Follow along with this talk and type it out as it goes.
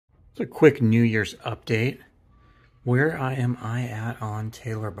A quick New Year's update. Where am I at on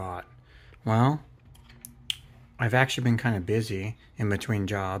TaylorBot? Well, I've actually been kind of busy in between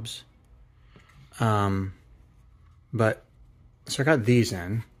jobs. But so I got these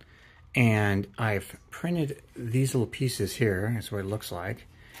in, and I've printed these little pieces here. That's what it looks like.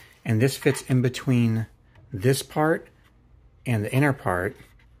 And this fits in between this part and the inner part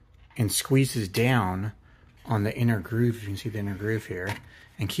and squeezes down on the inner groove. You can see the inner groove here,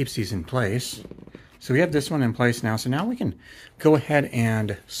 and keeps these in place. So we have this one in place now. So now we can go ahead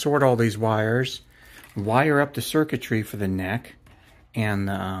and sort all these wires, wire up the circuitry for the neck and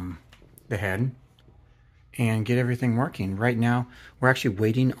the head, and get everything working. Right now, we're actually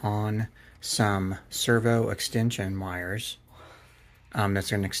waiting on some servo extension wires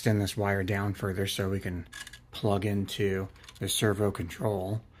that's going to extend this wire down further so we can plug into the servo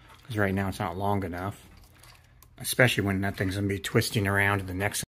control, because right now it's not long enough, especially when that thing's going to be twisting around to the next